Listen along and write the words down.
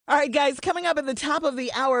All right, guys, coming up at the top of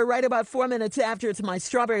the hour, right about 4 minutes after, it's my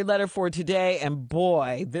strawberry letter for today. And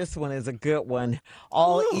boy, this one is a good one.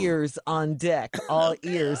 All ears on deck. All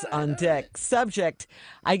ears on deck. Subject,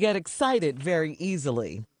 I get excited very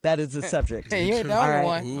easily. That is the subject. Hey, you ain't the All only right.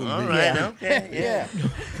 one. Ooh, All me. right, Yeah. okay, yeah.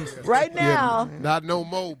 Right now, Not no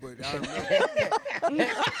more, but I remember. I'm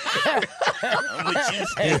with you,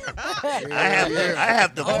 Steve. I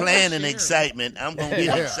have to plan an excitement. I'm gonna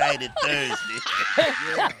get excited Thursday.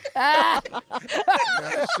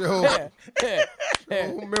 Sure.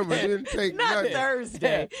 Remember, it didn't take not nothing.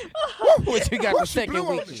 Thursday. What you got the She second blew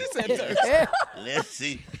on week? me. She said Thursday. Let's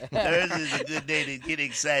see. Thursday's a good day to get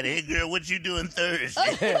excited. Hey, girl, what you doing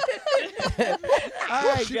Thursday? All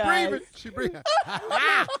right, She guys. breathing. She breathing.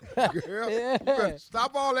 Girl, you better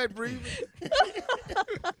stop all that breathing.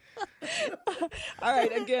 All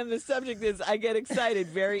right, again, the subject is I get excited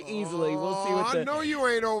very easily. We'll see what I the know you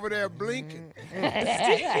ain't over there blinking. Steve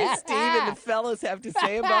and the fellas have to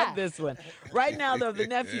say about this one. Right now, though, the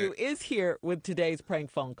nephew is here with today's prank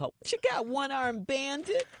phone call. You got one-armed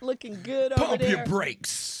bandit looking good over Pump there. your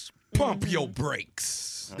brakes. Pump your brakes.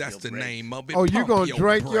 That's your the brakes. name of it. Oh, you Pump gonna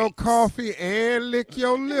drink your brakes. coffee and lick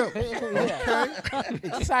your lips?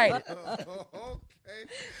 Excited. Okay.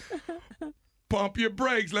 Pump your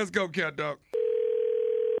brakes. Let's go, cat dog.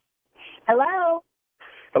 Hello.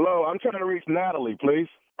 Hello, I'm trying to reach Natalie, please.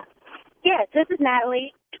 Yes, this is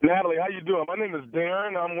Natalie. Natalie, how you doing? My name is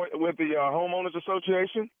Darren. I'm with the Homeowners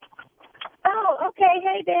Association. Oh, okay.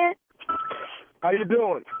 Hey, Dan. How you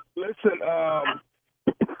doing? Listen,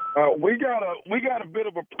 we got a bit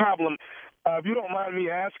of a problem. If you don't mind me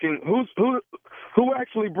asking, who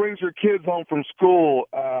actually brings your kids home from school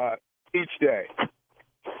each day?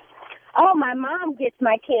 Oh, my mom gets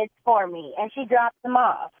my kids for me, and she drops them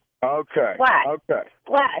off. Okay. Why? Okay.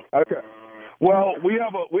 Why? Okay. Well, we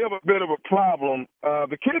have a bit of a problem.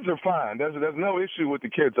 The kids are fine. There's no issue with the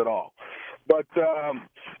kids at all. But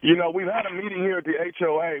we've had a meeting here at the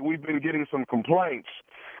HOA. We've been getting some complaints.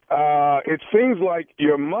 It seems like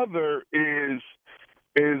your mother is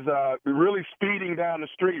really speeding down the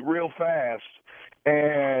street real fast,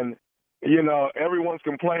 and everyone's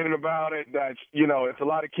complaining about it, that, it's a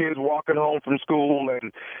lot of kids walking home from school,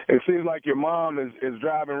 and it seems like your mom is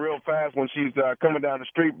driving real fast when she's coming down the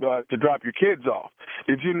street to drop your kids off.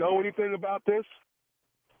 Did you know anything about this?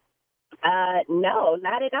 No,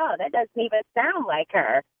 not at all. That doesn't even sound like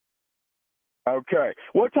her. Okay.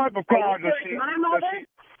 What type of car Are you does sure she? it's my mother?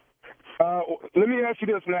 Let me ask you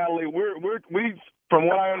this, Natalie. We from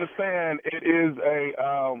what I understand, it is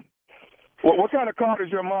a what kind of car does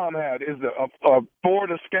your mom have? Is it a Ford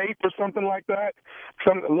Escape or something like that?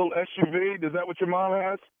 A little SUV? Is that what your mom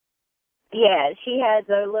has? Yeah, she has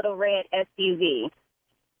a little red SUV.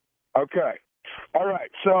 Okay. All right.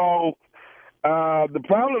 So the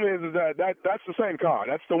problem is that that's the same car.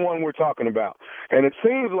 That's the one we're talking about. And it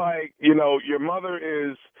seems like, your mother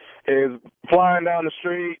is flying down the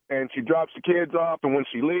street and she drops the kids off, and when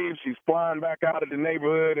she leaves, she's flying back out of the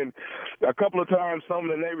neighborhood. And a couple of times some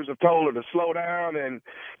of the neighbors have told her to slow down, and,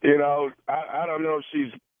 I don't know if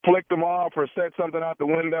she's flicked them off or said something out the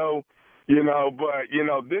window, but,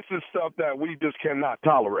 this is stuff that we just cannot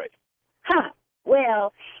tolerate. Huh.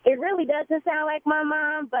 Well, it really doesn't sound like my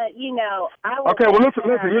mom, but, I will... Okay, well, listen.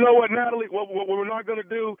 You know what, Natalie? What we're not going to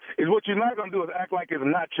do is what you're not going to do is act like it's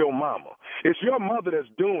not your mama. It's your mother that's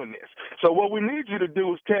doing this. So what we need you to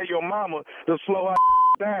do is tell your mama to slow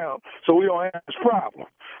her down so we don't have this problem.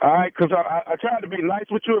 All right? Because I tried to be nice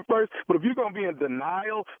with you at first, but if you're going to be in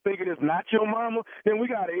denial, thinking it's not your mama, then we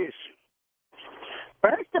got an issue.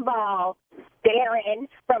 First of all, Darren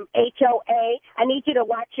from HOA, I need you to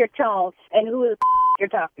watch your tone and who the you're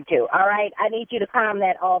talking to, all right? I need you to calm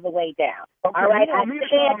that all the way down, Okay, all right? you I want me to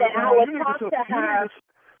said calm that it I down. would You need talk to her.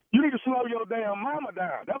 You need to slow your damn mama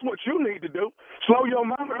down. That's what you need to do. Slow your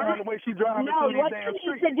mama down the way she drives No, through these what damn you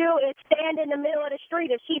streets. need to do is stand in the middle of the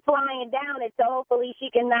street if she's flying down it, so hopefully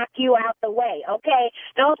she can knock you out the way, okay?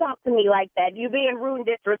 Don't talk to me like that. You're being rude and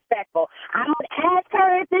disrespectful. I'm going to ask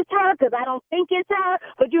her if it's her because I don't think it's her,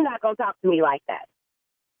 but you're not going to talk to me like that.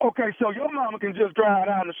 Okay, so your mama can just drive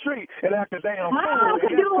down the street and act a damn My fool. mama and could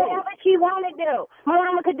that's do cool. whatever she want to do. My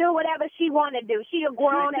mama could do whatever she want to do. She a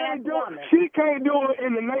grown-ass woman. She can't do it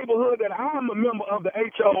in the neighborhood that I'm a member of the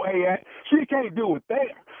HOA at. She can't do it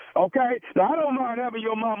there. Okay? Now, I don't mind having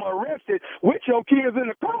your mama arrested with your kids in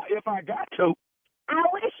the car if I got to. I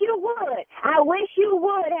wish you would. I wish you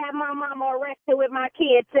would have my mama arrested with my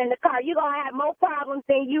kids in the car. You're going to have more problems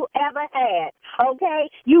than you ever had, okay?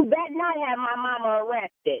 You better not have my mama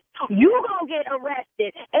arrested. You're going to get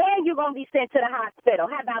arrested, and you're going to be sent to the hospital.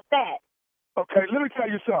 How about that? Okay, let me tell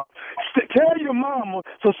you something. Tell your mama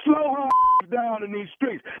to slow her down in these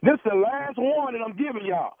streets. This is the last warning I'm giving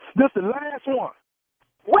y'all. This is the last one.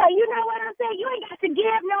 Well, you know what I'm saying? You ain't got to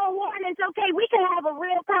give no warnings, okay? We can have a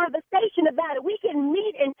real conversation about it. We can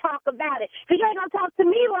meet and talk about it. Because you ain't going to talk to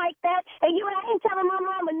me like that, and you ain't telling my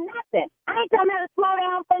mama nothing. I ain't telling her to slow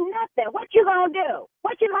down for nothing. What you going to do?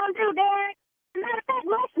 What you going to do, Derek? Matter of fact,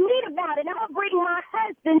 let's meet about it. I'm going to bring my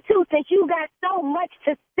husband, too, since you got so much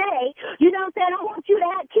to say. You know what I'm saying? I want you to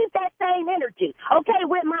keep that same energy, okay,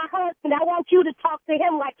 with my husband. I want you to talk to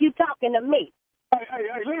him like you talking to me. Hey,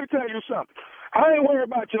 let me tell you something. I ain't worried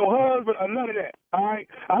about your husband or none of that. All right,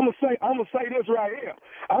 I'm gonna say this right here.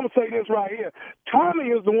 Tommy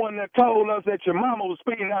is the one that told us that your mama was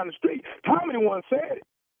speeding down the street. Tommy the one said it.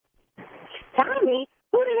 Tommy?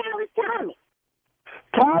 Who the hell is Tommy?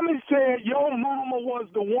 Tommy said your mama was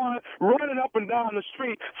the one running up and down the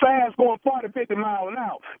street fast, going 40, 50 miles an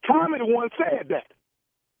hour. Tommy the one said that.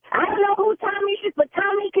 I don't know who Tommy is, but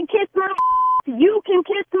Tommy can kiss my you can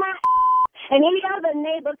kiss my and any other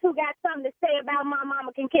neighbors who got something to say about my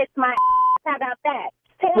mama can kiss my How about that?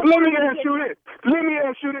 But let me ask you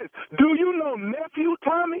this. Do you know nephew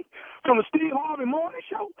Tommy from the Steve Harvey Morning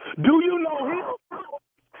Show? Do you know him?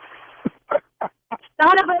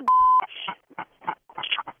 Son of a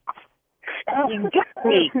You got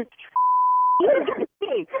me. You got me.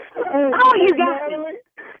 Oh, you got me.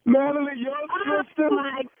 Natalie, your sister. Oh,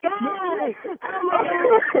 my God. Oh, my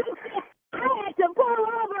God. I had to pull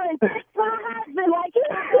over and text my husband like he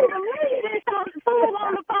was believe this fool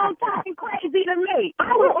on the phone talking crazy to me.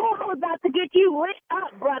 I was about to get you lit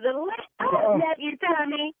up, brother. Lit up, nephew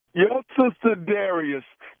Tommy. Your sister Darius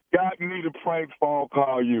got me to prank phone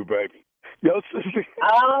call you, baby. Your sister.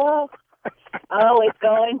 Oh, it's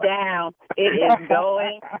going down. It is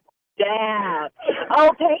going down.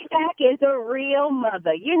 Oh, Payback is a real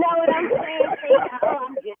mother. You know what I'm saying? Oh,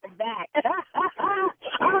 I'm getting back.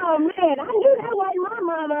 Oh, man, I knew that wasn't my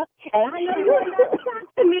mama, and I know you would never talk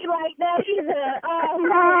to me like that either. Oh,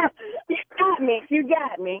 man, you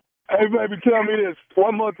got me. Hey, baby, tell me this.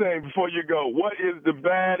 One more thing before you go. What is the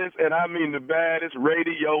baddest, and I mean the baddest,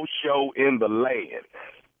 radio show in the land?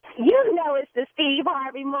 You know it's the Steve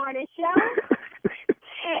Harvey Morning Show.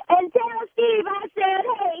 And tell Steve I said,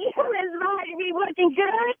 hey, Miss Harvey looking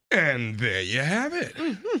good. And there you have it.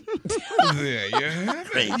 There you have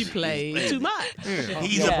it. You played too much. Yeah.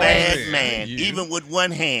 He's a bad man. Even with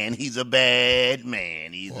one hand, he's a bad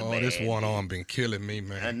man. Oh, this one arm been killing me,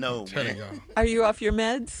 man. I know, I'm telling man. y'all. Are you off your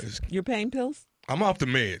meds? Your pain pills? I'm off the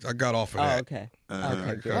meds. I got off of that. Okay. I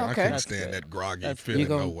Good. couldn't That's stand good. that groggy That's feeling. You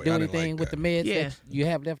gonna no way. do I didn't anything like with that. the meds Yeah. that you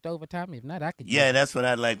have left over, Tommy? If not, I could. Yeah, that's what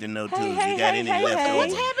I'd like to know, too. Hey, If hey, you got hey, any hey, left hey. over.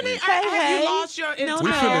 What's happening? Hey, Have you hey. lost your No, We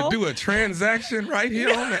no. finna do a transaction right here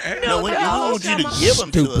on the air. No, we don't want you to give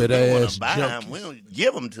them to us. Stupid We don't want ass to buy them. We don't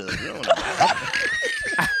give them to us. We don't want to buy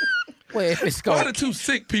them. Well, if it's Why going, do two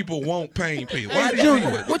sick people want pain pills? Why Hey, do you Junior,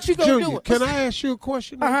 do it? what you gonna Junior, do? can I ask you a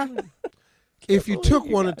question? Uh-huh. If you took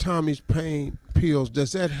one of Tommy's pain pills,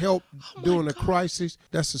 does that help during a crisis?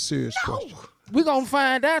 That's a serious question. We gonna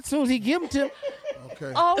find out soon as he give them to him.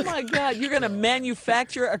 Okay. Oh, my God. You're going to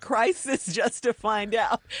manufacture a crisis just to find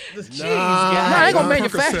out. No, I ain't gonna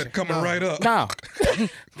manufacture. Percocet coming right up. No,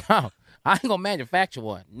 no, I ain't gonna manufacture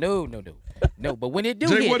one. No. But when it do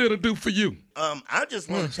Jay, hit, what it'll do for you? I just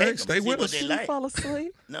want to Hey, take them, stay see with what us. they You like. fall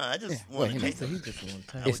asleep? No, I just well, want he to take said them. he just want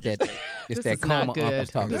to I It's would that, just it's This that is not coma good. Uncle's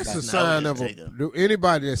talking That's a about. sign of take 'em. do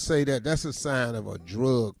anybody that say that, that's a sign of a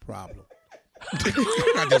drug problem.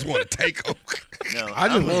 I just want to take them. No, I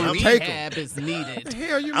just want I'm- to take them. Rehab is needed.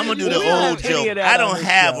 Hell, you I'm gonna do mean the you don't old have any joke. of that I on don't this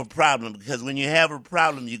have show. a problem because when you have a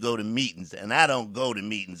problem, you go to meetings, and I don't go to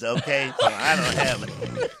meetings. Okay, so I don't have it.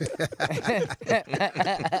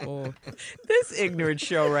 This ignorant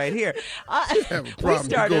show right here. have a We problem, you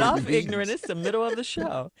started go to off meetings. ignorant. It's the middle of the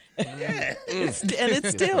show. And it's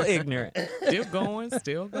still ignorant. Still going.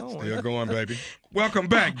 Still going, baby. Welcome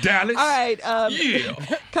back, Dallas. All right. Yeah.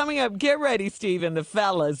 Coming up, get ready, Steve, and the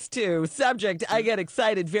fellas, too. Subject, I get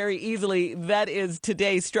excited very easily. That is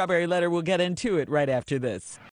today's Strawberry Letter. We'll get into it right after this.